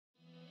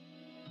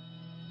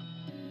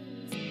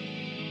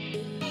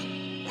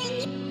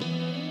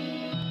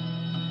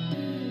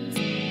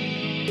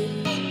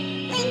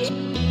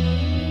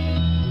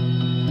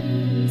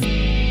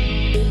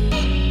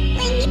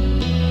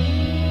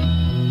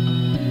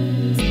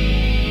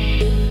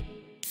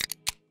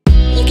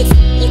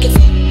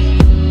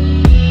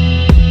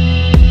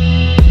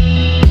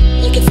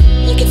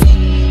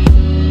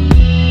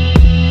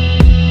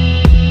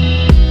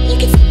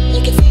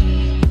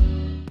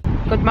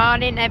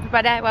morning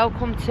everybody,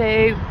 welcome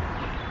to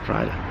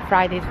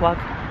Friday's vlog.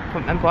 I can't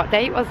remember what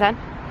day it was then.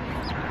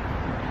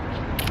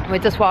 We're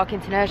just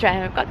walking to nursery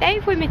and we've got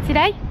Dave with me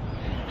today.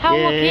 How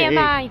lucky am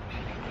I?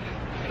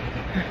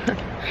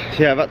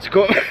 Yeah, I've had to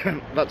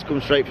come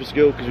straight from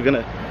school because we're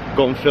going to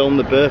go and film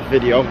the birth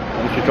video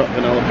once we drop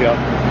Penelope off.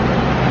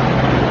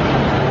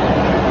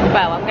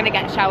 Well, I'm going to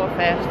get a shower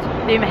first,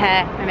 do my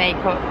hair, my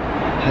makeup.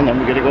 And then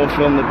we're going to go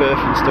film the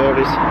birthing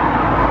stories.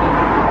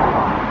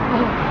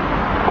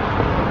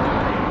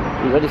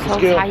 You ready for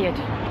school? I'm tired.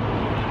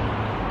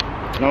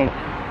 No.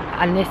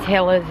 And this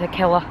hill is a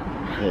killer.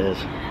 It is.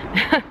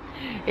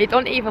 It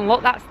don't even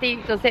look that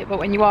steep, does it? But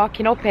when you're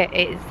walking up it,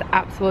 it's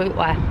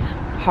absolutely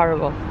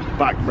horrible.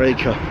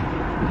 Backbreaker.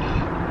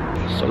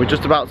 So we're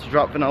just about to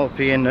drop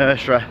Penelope in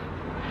nursery.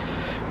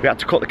 We had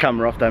to cut the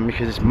camera off then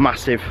because this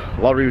massive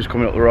lorry was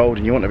coming up the road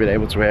and you wouldn't have been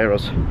able to hear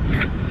us.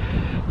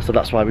 So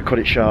that's why we cut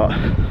it short.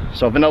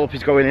 So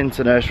Penelope's going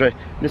into nursery.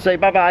 I'm gonna say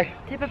bye-bye.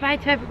 Say bye-bye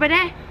to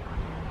everybody.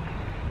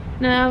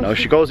 No,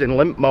 she goes in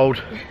limp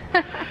mode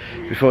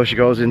before she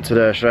goes into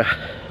nursery.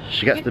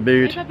 She gets the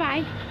mood. Say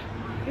bye-bye.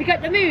 We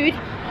got the mood.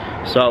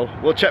 So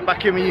we'll check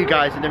back in with you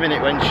guys in a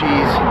minute when she's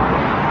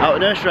out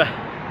of nursery.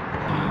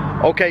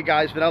 Okay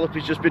guys,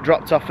 Penelope's just been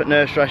dropped off at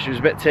nursery. She was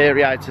a bit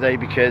teary-eyed today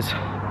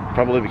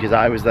probably because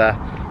I was there.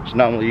 She's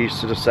normally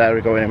used to just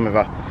Sarah going in with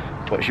her,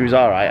 but she was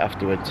alright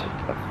afterwards.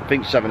 I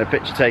think she's having a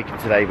picture taken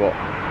today, but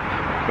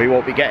we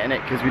won't be getting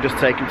it because we just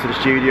take them to the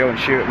studio and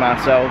shoot them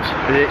ourselves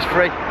because it's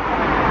free.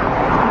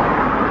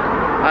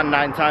 And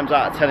 9 times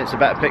out of 10 it's a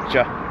better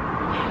picture.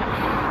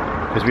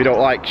 Because we don't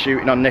like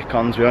shooting on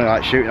Nikons, we only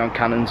like shooting on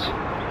Canons.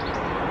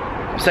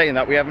 Saying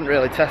that, we haven't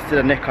really tested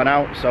a Nikon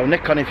out, so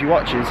Nikon, if you're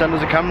watching, send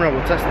us a camera,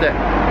 we'll test it.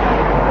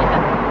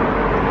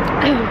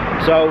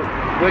 So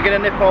we're gonna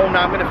nip home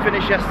now. I'm gonna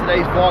finish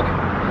yesterday's vlog,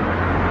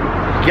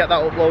 get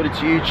that uploaded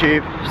to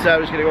YouTube.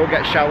 Sarah's gonna go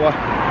get a shower.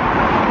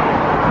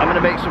 I'm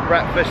gonna make some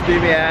breakfast, do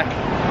my hair,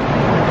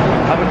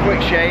 have a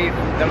quick shave,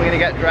 then we're gonna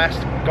get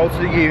dressed, go to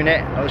the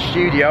unit or the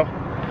studio,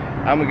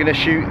 and we're gonna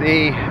shoot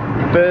the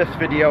birth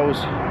videos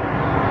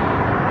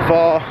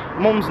for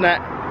Mumsnet.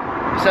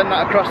 Send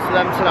that across to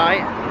them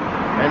tonight,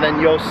 and then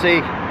you'll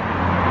see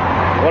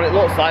what it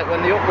looks like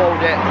when they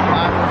upload it.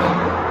 And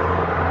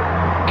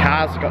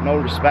cars got no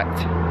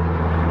respect.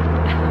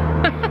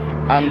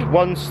 And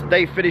once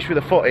they finish with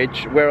the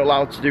footage, we're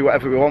allowed to do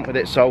whatever we want with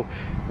it. So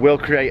we'll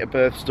create a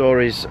birth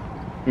stories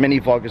mini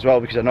vlog as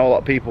well, because I know a lot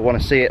of people want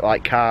to see it,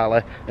 like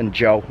Carla and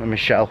Joe and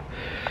Michelle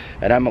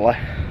and Emily.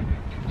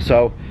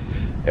 So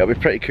it'll be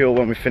pretty cool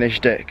when we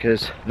finished it,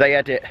 because they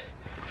edit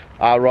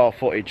our raw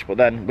footage, but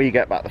then we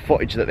get back the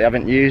footage that they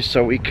haven't used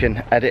so we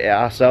can edit it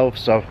ourselves.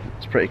 So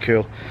it's pretty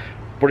cool,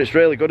 but it's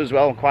really good as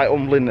well, and quite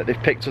humbling that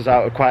they've picked us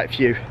out of quite a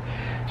few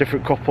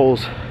different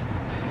couples.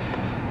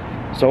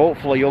 So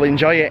hopefully you'll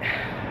enjoy it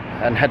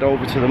and head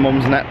over to the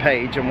Mumsnet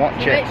page and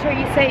watch it. Make sure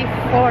you save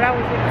 4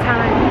 hours of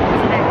time,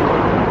 isn't it?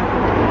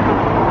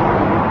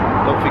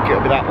 Don't think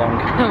it'll be that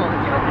long.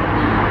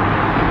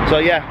 So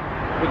yeah,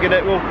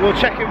 we'll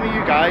check in with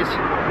you guys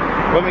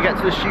when we get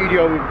to the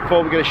studio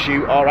before we're going to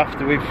shoot, or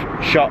after we've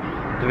shot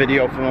the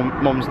video for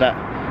Mumsnet.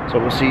 So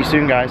we'll see you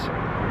soon guys.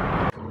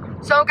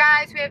 So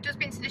guys, we have just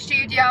been to the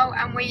studio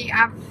and we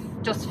have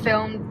just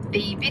filmed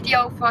the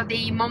video for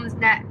the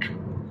Mumsnet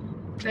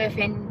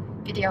birthing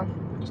video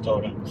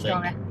story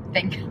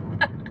thing.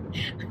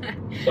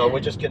 So we're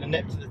just going to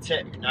nip to the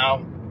tip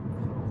now,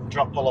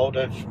 drop a load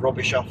of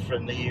rubbish off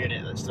from the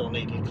unit that still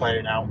needed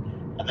clearing out,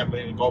 and then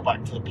we're going to go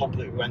back to the pub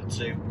that we went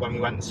to when we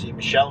went to see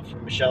Michelle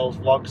from Michelle's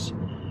vlogs,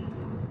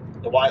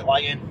 the White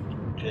Lion,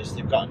 because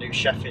they've got a new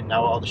chef in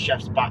now, or the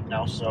chef's back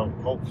now, so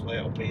hopefully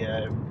it'll be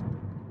a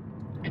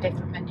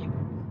different menu.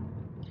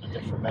 A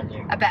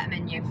better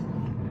menu.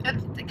 I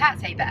can't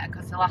say better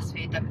because the last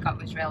food that we got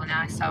was really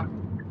nice, so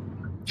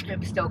it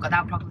was still good.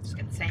 I'll probably just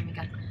get the same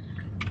again,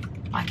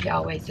 like we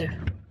always do.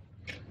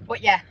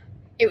 But yeah,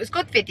 it was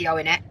good video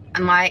in it,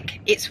 and like,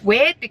 it's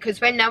weird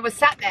because when I was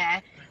sat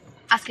there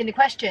asking the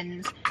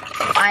questions,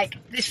 like,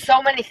 there's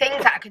so many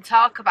things that I can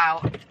talk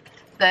about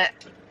that,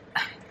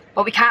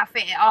 but we can't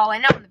fit it all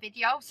in on the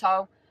video,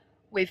 so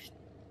we've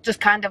just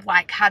kind of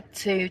like had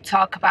to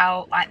talk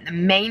about like the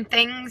main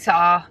things,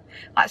 or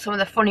like some of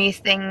the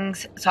funniest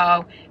things.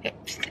 So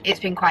it's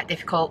been quite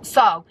difficult.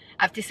 So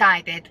I've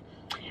decided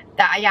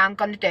that I am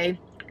going to do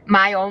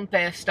my own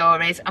birth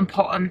stories and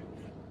put them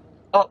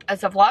up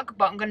as a vlog,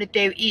 but I'm going to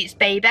do each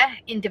baby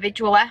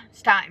individually,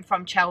 starting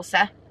from Chelsea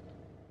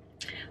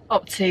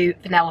up to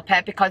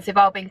Penelope, because they've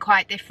all been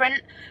quite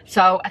different.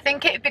 So I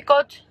think it'd be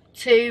good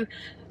to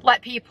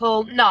let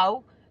people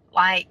know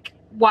like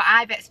what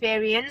I've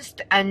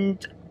experienced,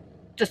 and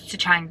just to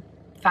try and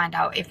find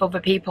out if other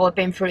people have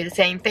been through the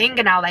same thing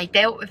and how they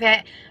dealt with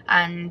it,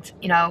 and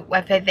you know,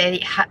 whether they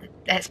had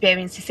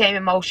experienced the same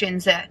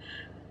emotions that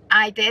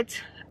I did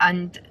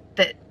and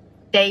that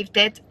Dave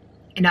did.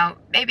 You know,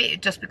 maybe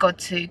it'd just be good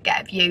to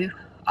get a view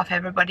of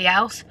everybody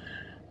else,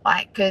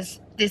 like, because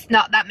there's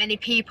not that many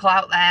people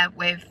out there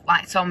with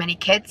like so many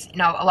kids. You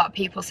know, a lot of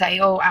people say,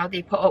 oh, how do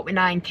you put up with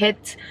 9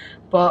 kids?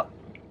 But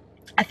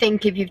I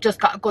think if you've just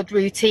got a good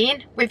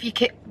routine with your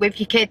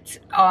kids,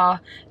 or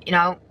you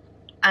know,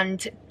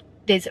 and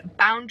there's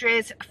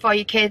boundaries for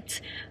your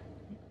kids,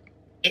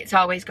 it's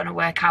always going to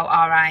work out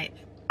all right.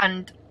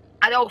 And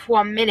I don't for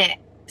 1 minute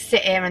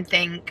sit here and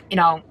think, you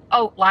know,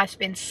 oh, life's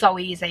been so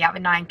easy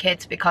having 9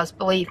 kids, because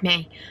believe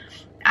me,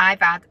 I've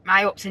had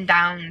my ups and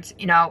downs.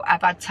 You know,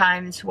 I've had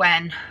times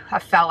when I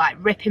felt like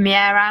ripping my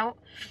hair out,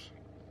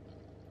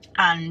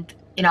 and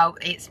you know,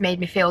 it's made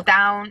me feel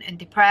down and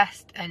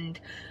depressed, and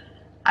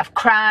I've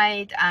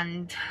cried,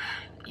 and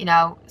you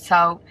know,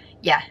 so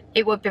yeah,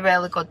 it would be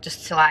really good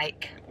just to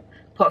like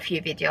put a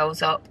few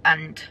videos up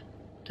and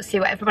just see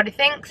what everybody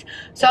thinks.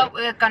 So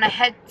we're gonna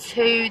head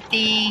to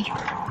the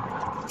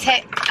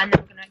tip, and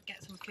then we're gonna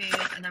get some food,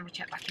 and then we'll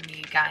check back in with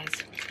you guys.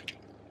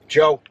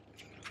 Joe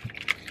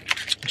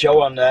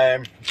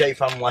and J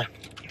Family,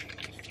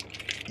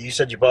 you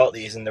said you bought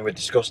these and they were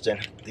disgusting.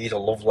 These are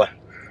lovely.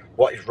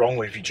 What is wrong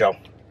with you, Joe?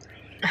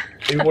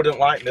 Who wouldn't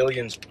like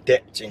millions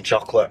dipped in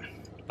chocolate?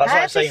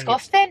 That's like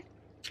disgusting.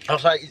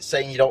 That's like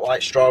saying you don't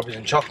like strawberries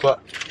and chocolate.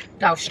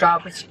 No,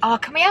 strawberries. Oh,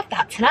 can we have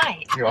that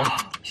tonight? Yeah.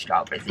 Oh,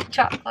 strawberries and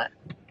chocolate.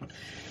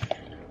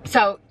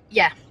 So,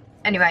 yeah.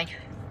 Anyway,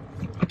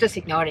 just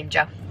ignore him,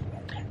 Joe.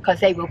 Because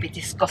they will be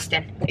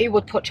disgusting. Who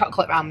would put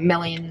chocolate around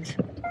millions?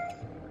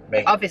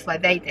 Me. Obviously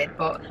they did,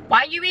 but why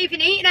are you even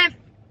eating them?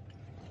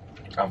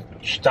 I'm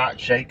starting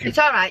shaking. It's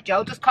alright,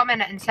 Joe. Just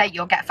comment and say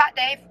you'll get fat,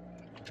 Dave.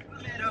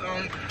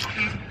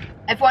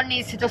 Everyone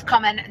needs to just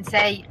comment and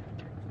say,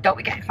 don't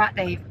be getting fat,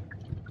 Dave.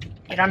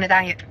 You're on a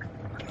diet.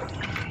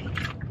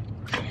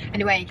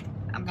 Anyway,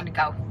 I'm gonna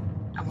go,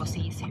 and we'll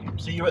see you soon.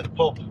 See you at the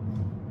pub.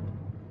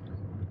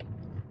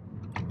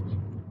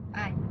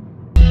 Bye.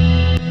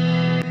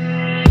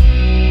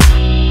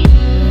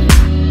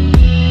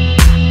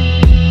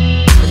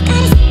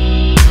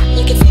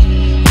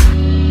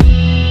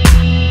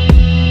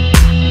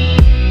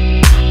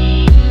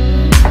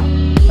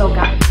 So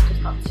guys,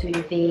 just got to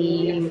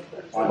the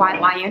White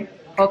Lion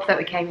pub that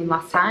we came in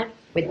last time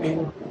with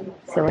the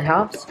silly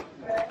horse.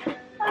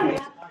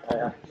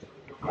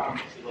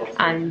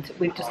 And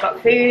we've just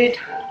got food.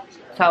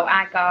 So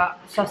I got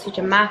sausage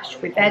and mash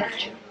with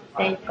veg.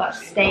 They've got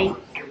steak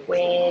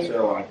with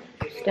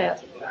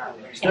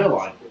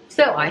sirloin.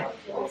 Still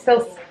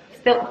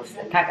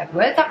can't get the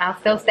words out now.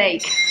 Still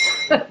steak.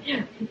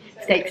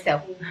 Steak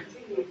still.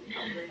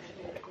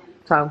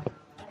 So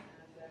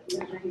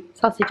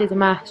sausages and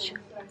mash.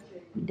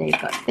 They've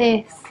got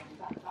this.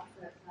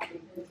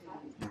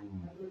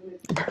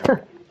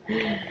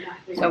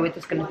 So we're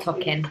just going to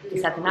tuck in.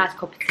 Just had a nice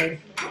cup of tea.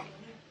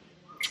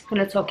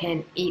 Going to tuck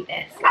in, eat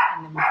this,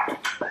 and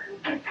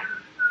then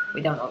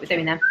we don't know what we're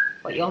doing then,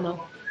 but you'll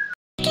know.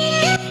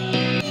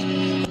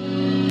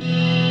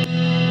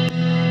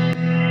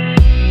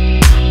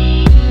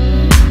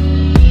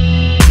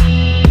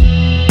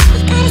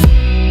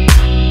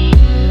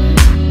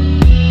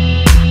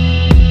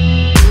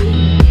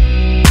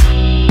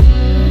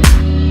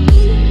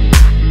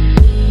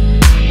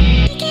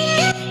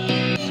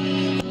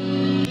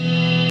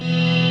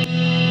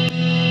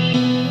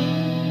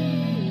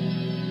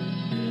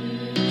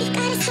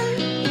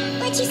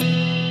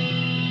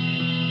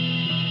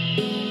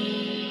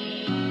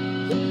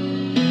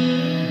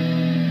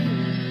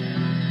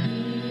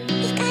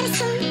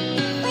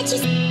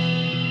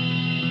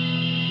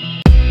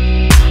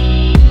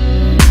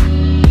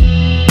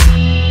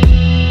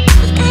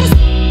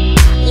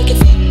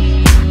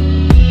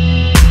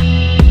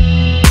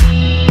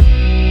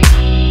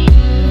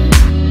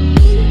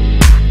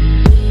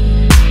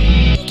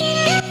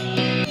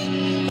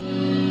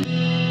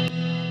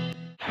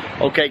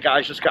 Okay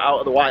guys, just got out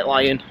of the White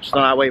Lion, just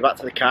on our way back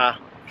to the car.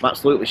 I'm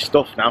absolutely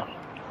stuffed now.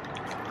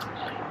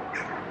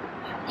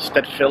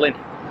 Instead of filling.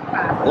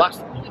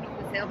 Last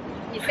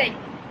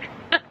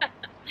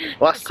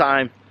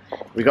time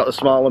we got the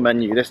smaller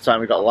menu, this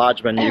time we got a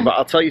large menu, but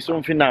I'll tell you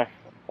something now.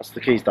 That's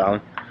the keys,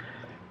 darling.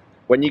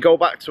 When you go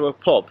back to a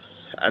pub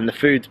and the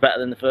food's better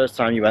than the first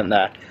time you went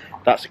there,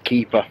 that's a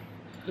keeper.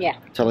 Yeah.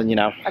 I'm telling you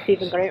now. I've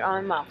even got it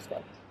on my mouth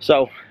still.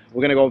 So, we're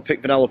going to go and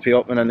pick Penelope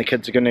up, and then the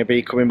kids are going to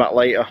be coming back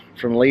later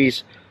from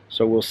Lee's.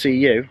 So we'll see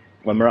you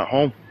when we're at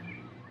home.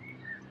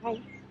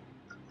 Bye.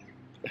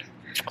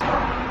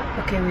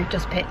 Okay, we've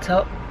just picked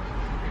up.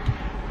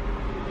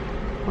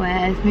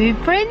 Where's my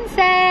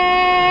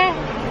princess?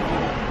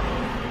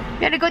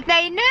 You had a good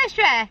day in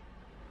nursery?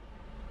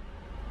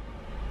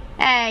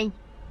 Hey.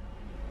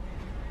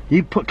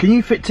 Can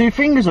you fit 2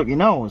 fingers up your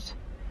nose?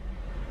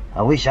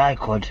 I wish I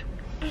could.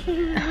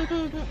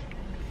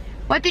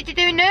 What did you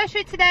do in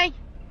nursery today?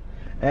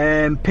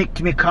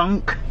 Picked me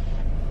conch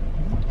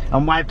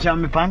and wiped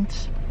down my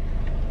pants.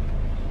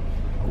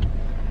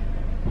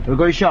 We're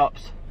going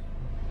shops.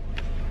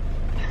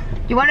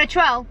 Do you want a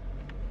troll?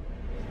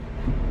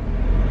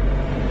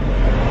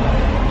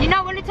 Do you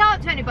not want to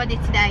talk to anybody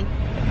today?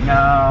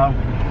 No.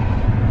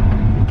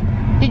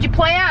 Did you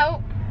play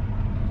out?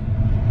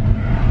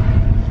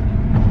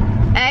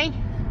 Hey?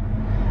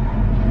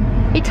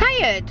 You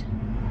tired?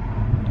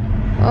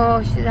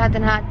 Oh, she's had a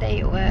hard day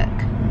at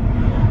work.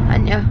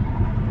 Haven't you?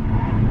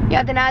 You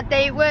had an hard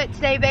day at work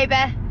today, baby?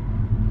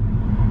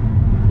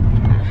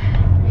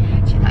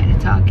 She's not in a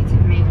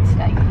talkative mood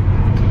today.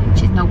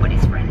 She's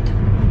nobody's friend.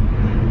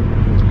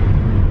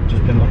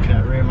 Just been looking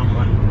at a room,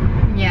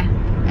 haven't we? Yeah.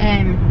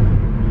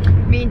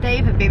 Me and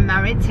Dave have been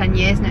married 10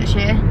 years next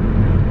year.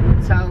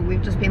 So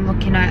we've just been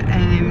looking at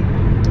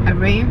a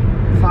room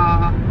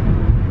for...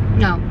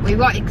 No, we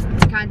wanted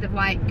to kind of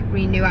like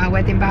renew our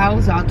wedding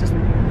vows or just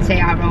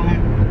say our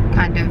own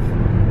kind of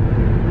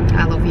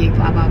I love you,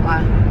 blah blah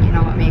blah, you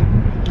know what I mean?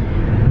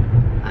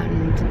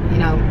 And, you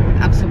know,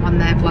 have someone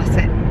there bless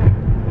it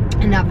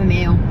and have a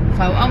meal.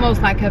 So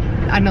almost like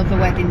another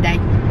wedding day.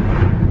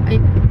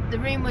 The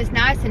room was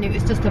nice and it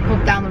was just a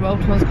pub down the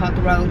road to us called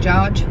the Royal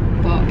George,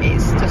 but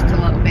it's just a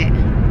little bit,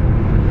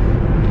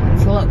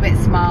 it's a little bit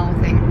small, I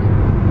think.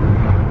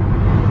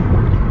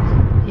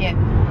 Yeah.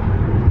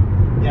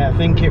 Yeah, I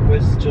think it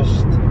was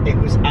just, it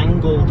was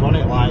angled, wasn't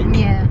it? Like,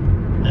 yeah,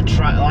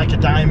 like a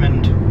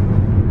diamond.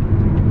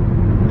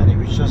 And it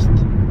was just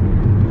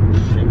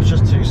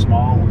too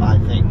small, I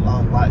think.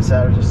 Like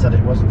Sarah just said,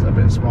 it wasn't a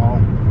bit small.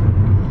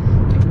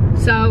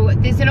 So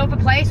there's another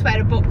place where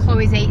I booked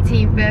Chloe's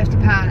 18th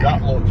birthday party.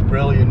 That looks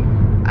brilliant.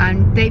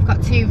 And they've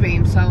got 2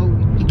 rooms, so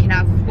you can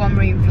have one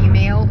room for your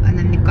meal and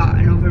then they've got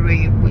another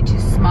room which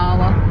is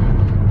smaller.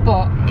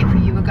 But if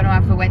you were going to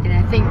have a wedding,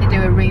 I think they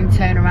do a room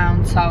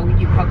turnaround, so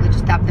you probably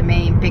just have the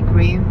main big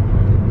room,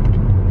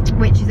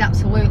 which is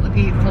absolutely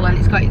beautiful, and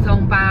it's got its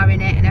own bar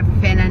in it and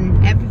everything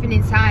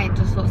inside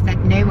just looks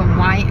dead new and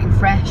white and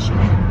fresh.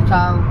 So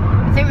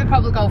I think we'd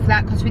probably go for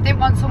that because we didn't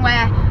want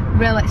somewhere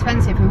real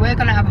expensive. We were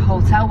going to have a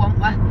hotel, weren't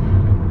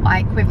we?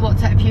 Like, we've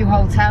looked at a few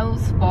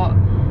hotels, but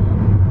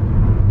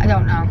I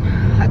don't know.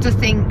 I just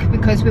think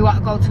because we want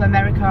to go to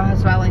America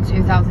as well in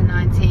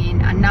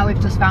 2019, and now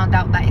we've just found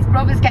out that his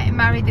brother's getting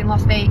married in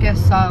Las Vegas,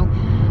 so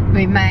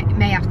we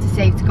may have to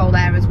save to go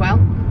there as well.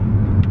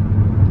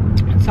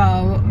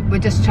 So we're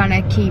just trying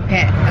to keep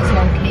it as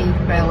low key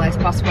really as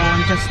possible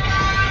and just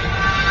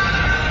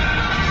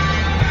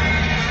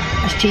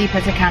as cheap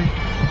as I can.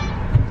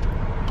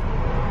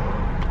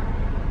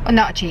 Well,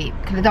 not cheap,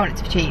 because I don't want it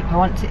to be cheap. I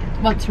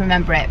want to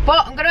remember it.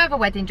 But I'm going to have a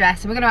wedding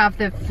dress and we're going to have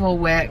the full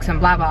works and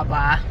blah blah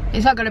blah.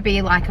 It's not going to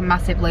be like a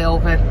massively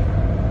over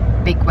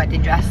big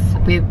wedding dress.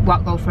 We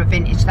won't go for a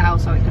vintage style,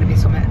 so it's going to be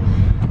something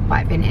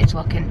quite vintage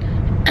looking.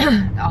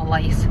 All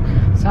lace.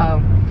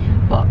 So,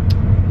 but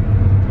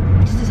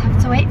just have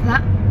to wait for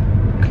that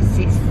because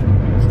it's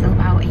still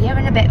about a year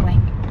and a bit away.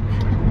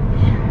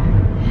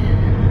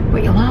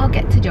 But you'll all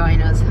get to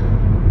join us.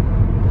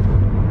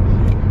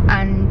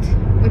 And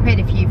we paid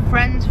a few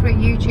friends for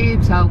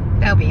YouTube, so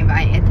they'll be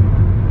invited.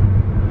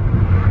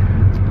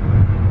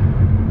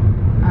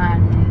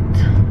 And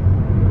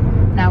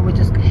now we're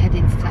just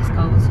heading to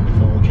Tesco's.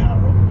 Fill the car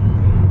up.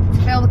 To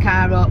fill the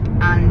car up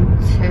and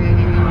to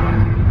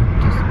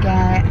just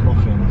get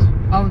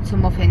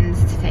some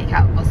muffins to take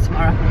out with us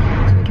tomorrow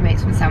so we can make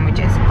some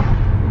sandwiches.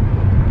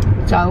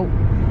 So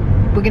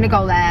we're going to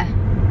go there.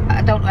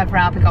 I don't know whether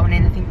I'll be going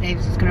in. I think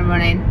Dave's just going to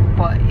run in,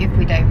 but if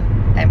we do,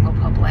 then we'll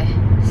probably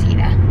see you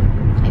there.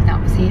 If not,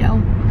 we'll see you at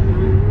home.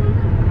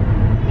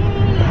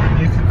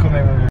 You can come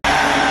in with me.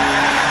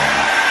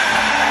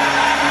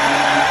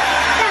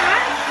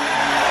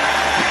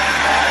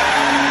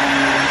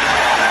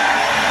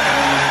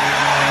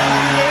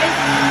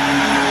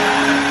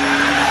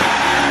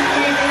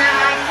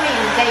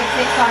 Dave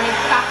sits on his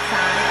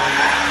backside.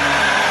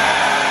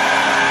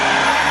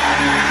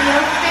 You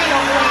know, stay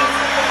on the way.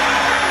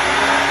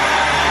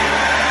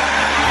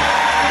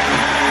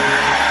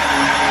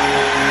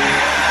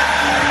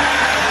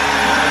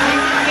 This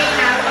is me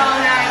now all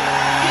night.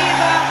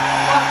 Cuba,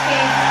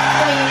 washing,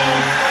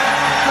 cleaning.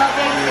 Well,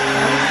 Dave sits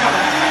on his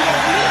collar.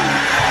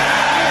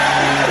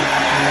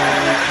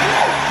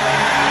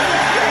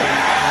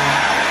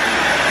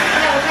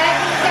 No, there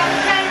comes down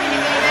the pen in a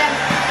minute.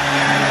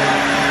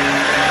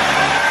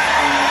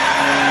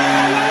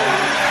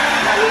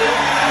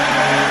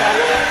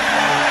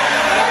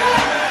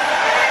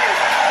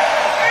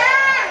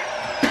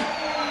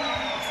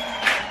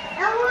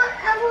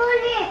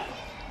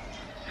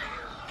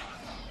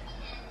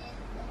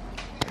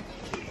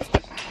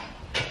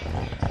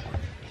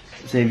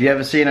 So have you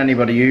ever seen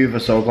anybody Hoover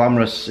so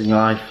glamorous in your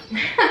life?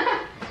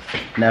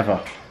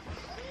 Never.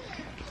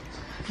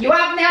 You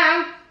have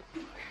now.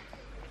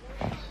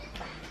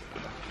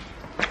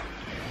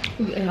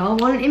 You're all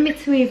wanting me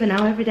to Hoover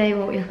now every day,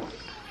 won't you?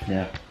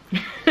 Yeah.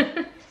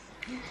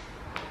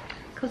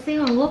 Because they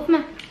all love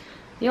me.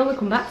 They only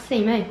come back to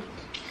see me.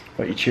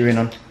 What are you chewing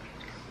on?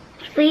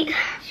 Sweets.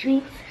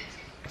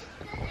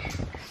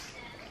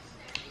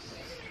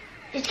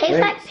 It tastes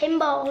like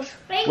pinballs.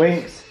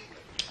 Winks.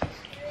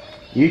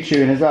 You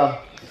chewing as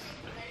well?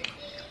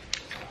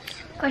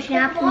 Because you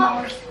have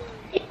pinballs.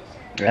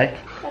 Right?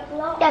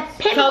 They're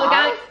pinballs.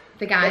 So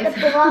the guys.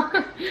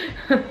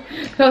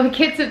 So the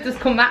kids have just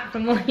come back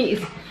from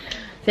Leeds.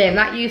 See, I'm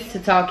not used to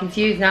talking to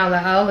you now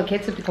that all the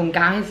kids have become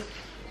guys.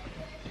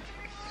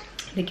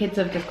 The kids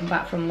have just come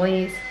back from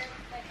Leeds.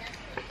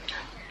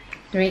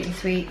 They're eating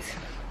sweets.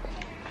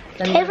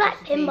 Tastes like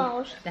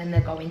pinballs. Then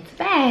they're going to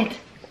bed.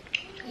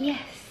 Yes.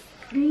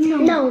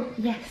 No.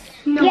 Yes.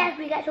 No. Yes,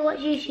 we get to watch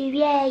YouTube,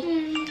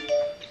 yay.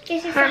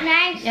 This is so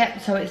nice.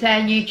 Yep, so it's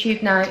their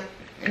YouTube night,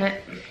 isn't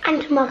it?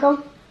 And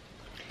tomorrow.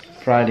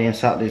 Friday and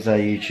Saturday's their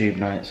YouTube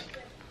nights.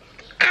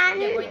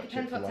 And Yeah, well, it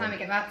depends what time we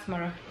get back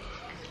tomorrow.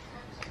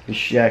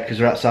 Yeah, because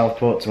we're at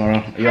Southport tomorrow.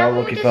 Are you all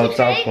looking forward to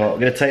Southport? We're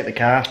going to take the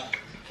car.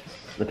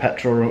 The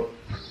petrol car.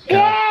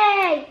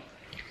 yay!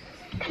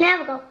 Can I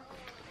have a go?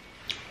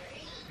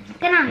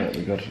 Can I? Yeah, it'll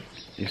be good.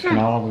 You can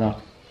all have a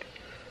go.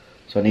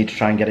 So I need to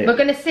try and get it. We're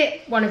going to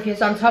sit one of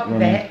yours on top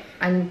of it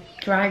and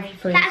drive you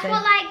through. That's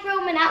what like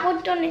Roman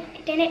Atwood done,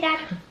 didn't it, Dad?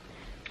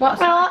 What's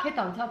that kid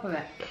on top of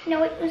it?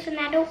 No, it was an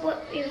adult,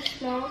 but it was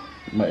small.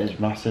 But it's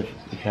massive,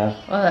 the car.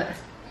 Well,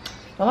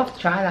 we'll have to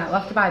try that. We'll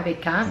have to buy a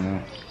big car.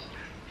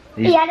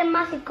 Yeah. He had a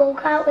massive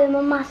go-kart with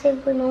a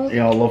massive remote.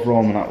 You all love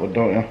Roman Atwood,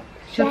 don't you?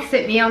 She'll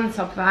sit me on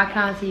top of our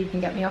car so you can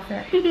get me off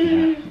it.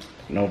 Yeah,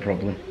 no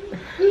problem.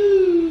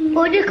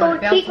 We'll just go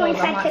Won't be keep able to going hold on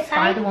side like to side.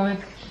 Spider-Woman.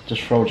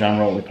 Just throw Jan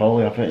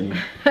roly-poly off it and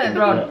you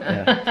Run.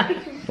 Yeah.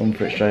 Run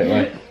for it straight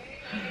away.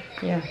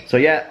 Yeah. So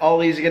yeah, all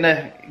these are going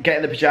to get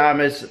in the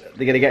pyjamas,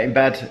 they're going to get in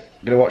bed,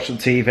 going to watch some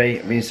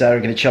TV. Me and Sarah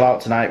are going to chill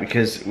out tonight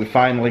because we're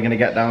finally going to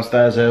get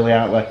downstairs early,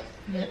 aren't we?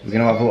 Yep. We're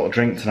going to have a little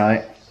drink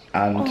tonight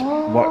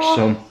and watch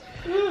some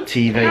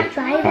TV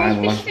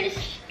finally.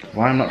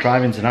 Why I'm not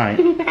driving tonight?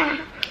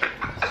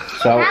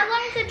 So, How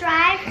long's the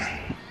drive?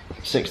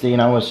 16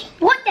 hours.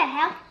 What the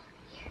hell?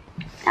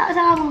 That was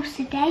almost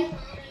a day.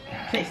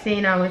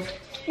 16 hours.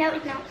 No,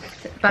 it's not.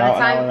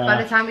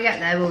 By the time we get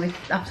there, we'll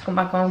have to come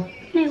back home.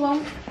 No, it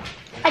won't.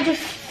 I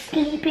just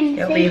sleep in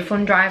the It'll be a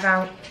fun drive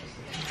out.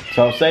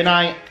 So say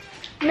night.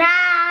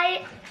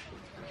 Night.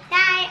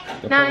 Night.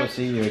 They'll Night. probably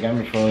see you again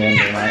before the end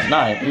of the night.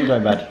 Night, you go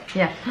to bed.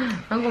 Yeah.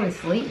 I'm going to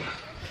sleep.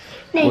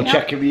 No, We'll you're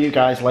check in with you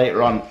guys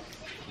later on.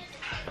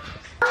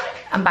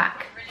 I'm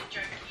back.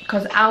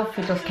 Because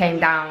Alfie just came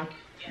down.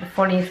 The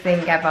funniest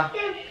thing ever.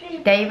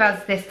 Dave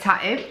has this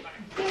tattoo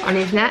on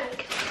his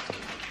neck.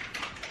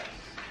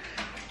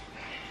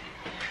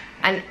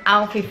 And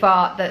Alfie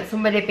thought that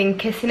somebody had been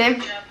kissing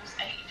him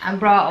and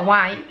brought a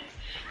wipe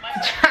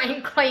to try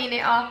and clean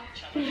it off.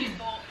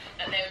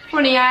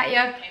 Funny, aren't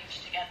you?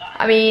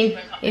 I mean,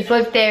 he's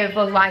lived there with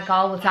us like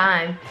all the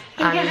time.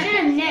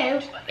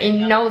 And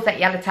he knows that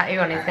he had a tattoo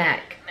on his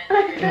neck.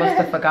 He must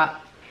have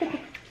forgot.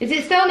 Is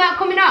it still not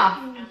coming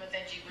off?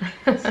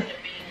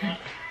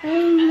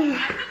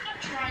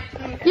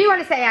 You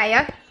want to say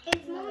hiya?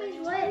 It's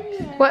Mummy's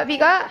lips. What have you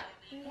got?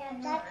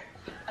 Yeah,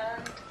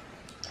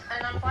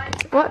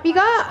 What have you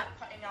got?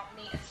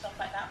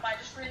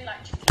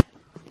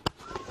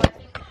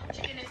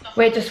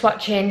 We're just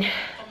watching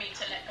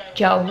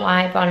Joe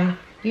live on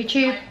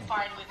YouTube.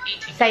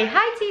 Say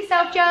hi to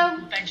yourself, Joe.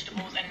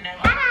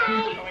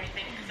 Hi.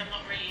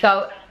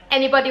 So,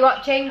 anybody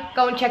watching,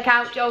 go and check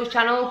out Joe's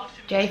channel,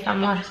 J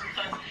Family.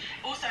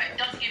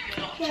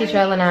 She's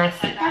really nice.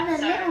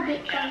 That's a little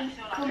bit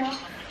come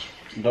off.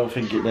 I don't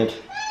think it did.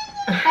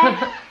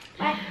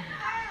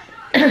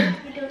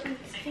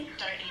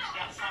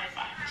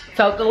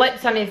 So the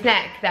lips on his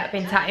neck that have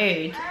been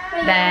tattooed,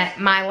 they're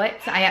my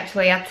lips. I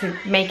actually had to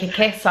make a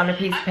kiss on a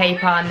piece of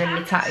paper and then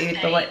they tattooed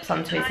the lips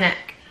onto his neck.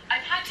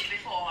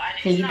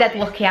 So you're dead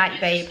lucky, aren't you,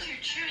 babe?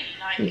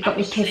 You've got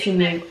me kissing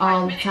you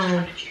all the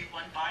time.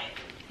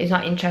 He's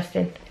not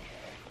interested.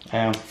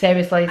 Yeah.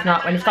 Seriously, he's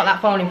not. When he's got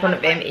that phone in front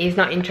of him, he's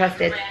not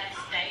interested.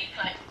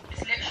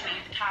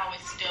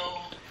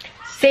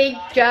 See,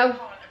 Joe?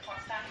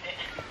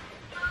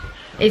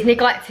 He's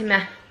neglecting me.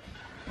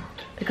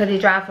 Because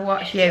he'd rather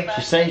watch you.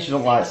 She's saying she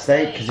doesn't like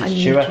steak because it's On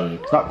chewy.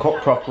 YouTube. It's not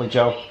cooked properly,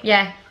 Joe.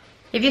 Yeah.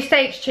 If your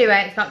steak's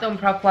chewy, it's not done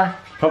properly.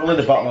 Probably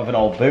the bottom of an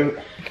old boot.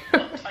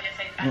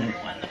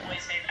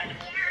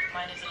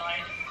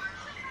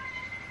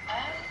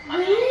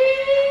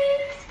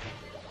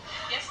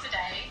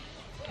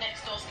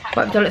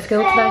 What have you done at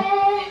school today?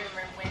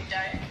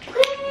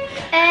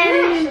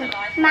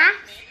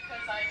 Maths.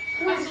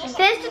 First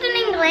I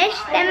done English,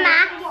 then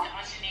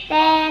maths,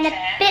 then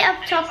a bit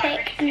of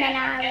topic, and then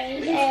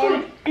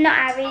RE.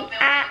 Not RE,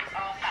 art.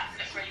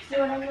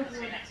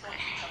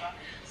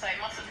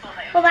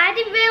 Well, I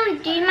didn't really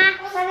do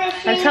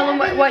maths. And tell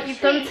them what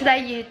you've done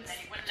today. You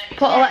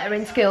put a letter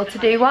in school to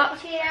do what?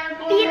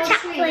 Be a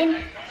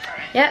chaplain.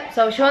 Yep,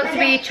 so she wants to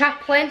be a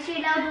chaplain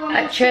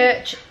at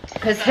church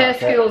because her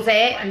school's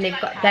here and they've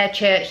got their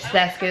church,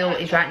 their school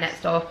is right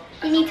next door.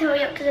 You need to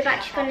hurry up because the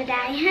battery's going to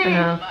die. I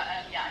know.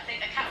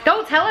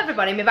 Don't tell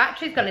everybody my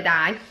battery's going to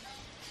die.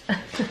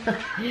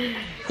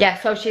 Yeah,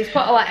 so she's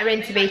put a letter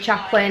in to be a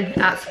chaplain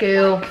at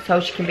school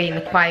so she can be in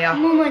the choir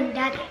Mum and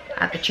Dad.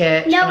 at the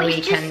church No, on the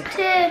it's weekend.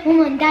 just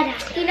Mum and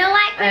Dad. You know,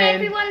 like when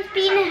everyone's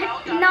being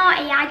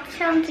naughty, I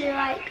tell them to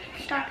like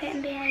stop it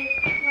and behave.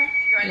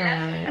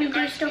 And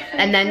do stuff.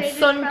 And then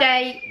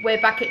Sunday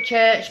we're back at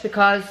church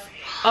because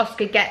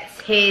Oscar gets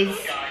his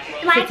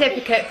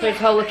certificate for his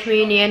Holy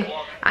Communion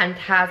and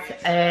has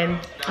a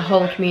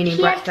Holy Communion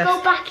He has breakfast. to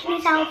go back in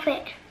his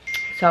outfit.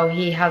 So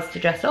he has to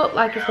dress up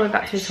like he's going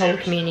back to his Holy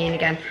Communion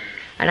again.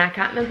 And I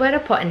can't remember where I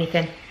put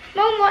anything.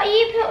 Mum, what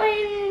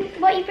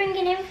are you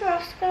bringing in for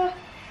Oscar?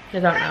 I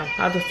don't know.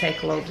 I'll just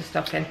take a load of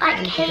stuff in.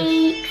 Like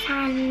cakes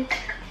and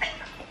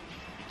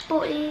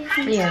butters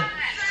and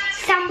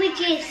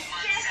sandwiches.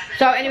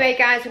 So anyway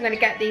guys, I'm going to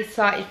get these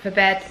sorted for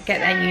bed, get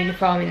their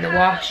uniform in the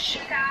wash.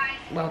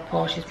 Well,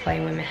 Portia's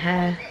playing with my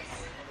hair.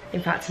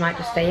 In fact, I might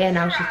just stay here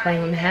now, she's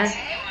playing with my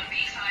hair.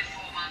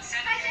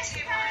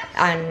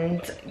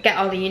 And get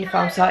all the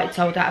uniforms sorted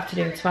so I don't have to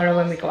do them tomorrow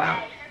when we go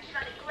out.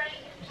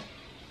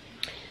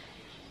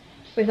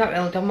 We've not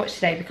really done much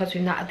today because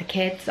we've not had the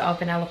kids or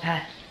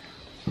Vanellope.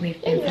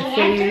 We've been for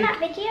food. Done that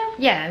video?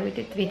 Yeah, we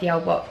did the video,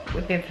 but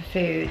we've been for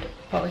food.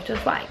 But we've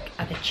just like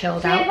had a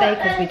chilled out day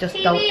because we just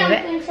don't do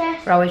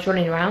it. We're always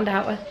running around,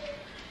 aren't we?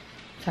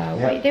 So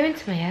what are you doing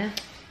to my hair?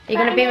 Are you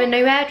going to be my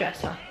new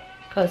hairdresser?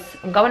 Because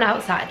I'm going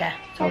out Saturday,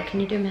 so can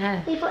you do my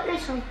hair? You put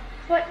this on.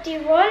 What do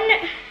you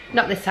want?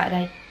 Not this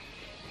Saturday.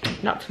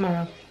 Not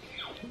tomorrow.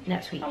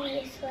 Next week.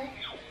 Obviously.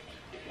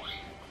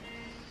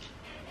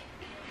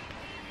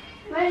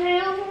 Where's the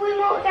other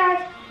remote,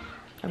 Dad?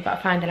 I've got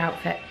to find an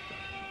outfit.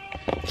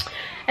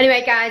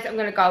 Anyway guys, I'm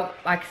going to go,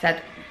 like I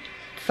said,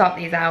 sort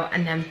these out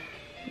and then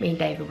me and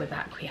David will be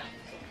back with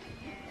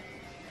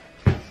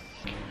you.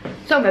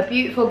 So my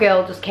beautiful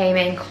girl just came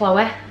in,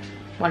 Chloe,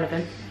 one of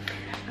them,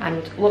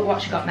 and look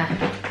what she got me.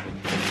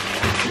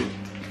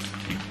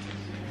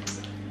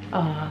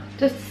 Oh,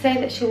 just to say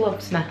that she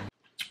loves me.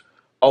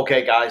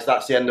 Okay guys,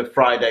 that's the end of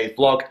Friday's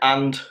vlog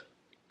and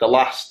the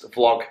last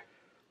vlog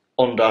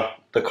under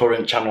the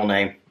current channel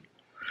name.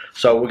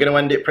 So we're going to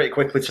end it pretty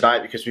quickly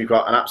tonight because we've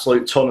got an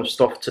absolute ton of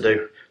stuff to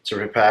do to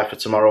prepare for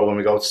tomorrow when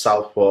we go to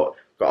Southport.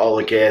 We've got all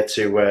the gear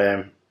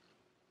to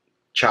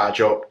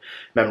charge up,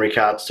 memory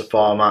cards to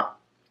format.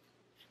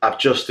 I've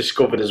just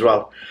discovered as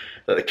well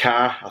that the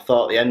car, I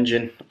thought the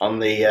engine on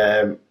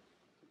the,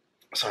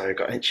 sorry, I've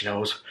got an itchy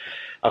nose.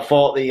 I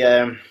thought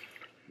the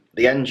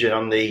engine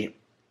on the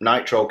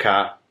nitro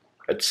car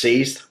had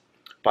seized,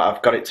 but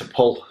I've got it to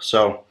pull,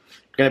 so I'm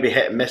going to be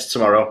hit and miss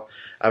tomorrow.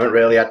 I haven't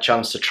really had a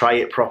chance to try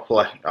it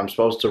properly. I'm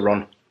supposed to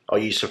run, or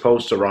you're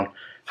supposed to run,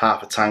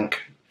 half a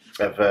tank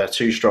of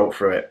two-stroke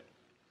through it,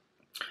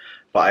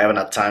 but I haven't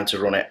had time to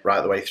run it right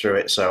the way through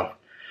it. So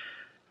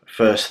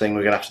first thing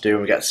we're going to have to do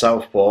when we get to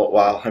Southport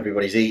while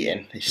everybody's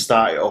eating is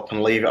start it up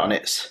and leave it on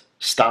its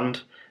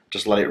stand,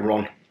 just let it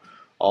run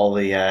all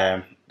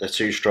the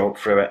two-stroke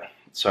through it.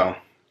 So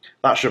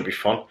that should be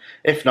fun.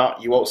 If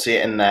not, you won't see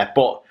it in there,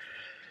 but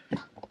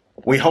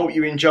we hope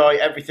you enjoy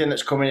everything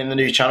that's coming in the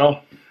new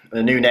channel,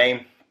 the new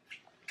name,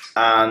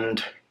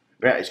 and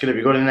yeah, it's going to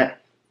be good, isn't it?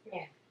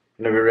 Yeah. It's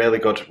going to be really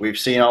good. We've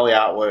seen all the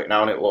artwork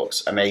now and it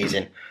looks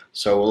amazing,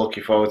 so we're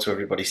looking forward to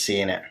everybody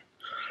seeing it.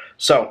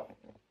 So,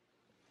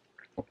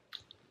 are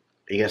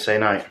you going to say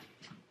night?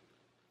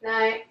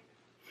 Night.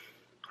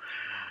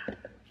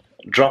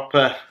 Drop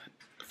a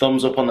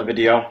thumbs up on the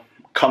video,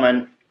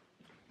 comment.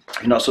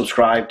 If you're not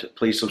subscribed,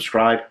 please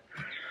subscribe,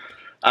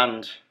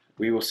 and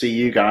we will see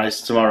you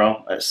guys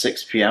tomorrow at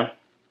 6 PM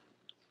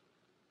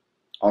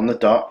on the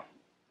dot.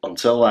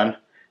 Until then,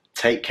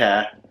 take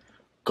care,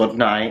 good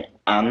night,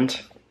 and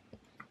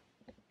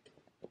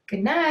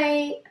Good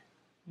night.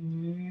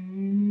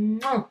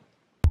 Mwah.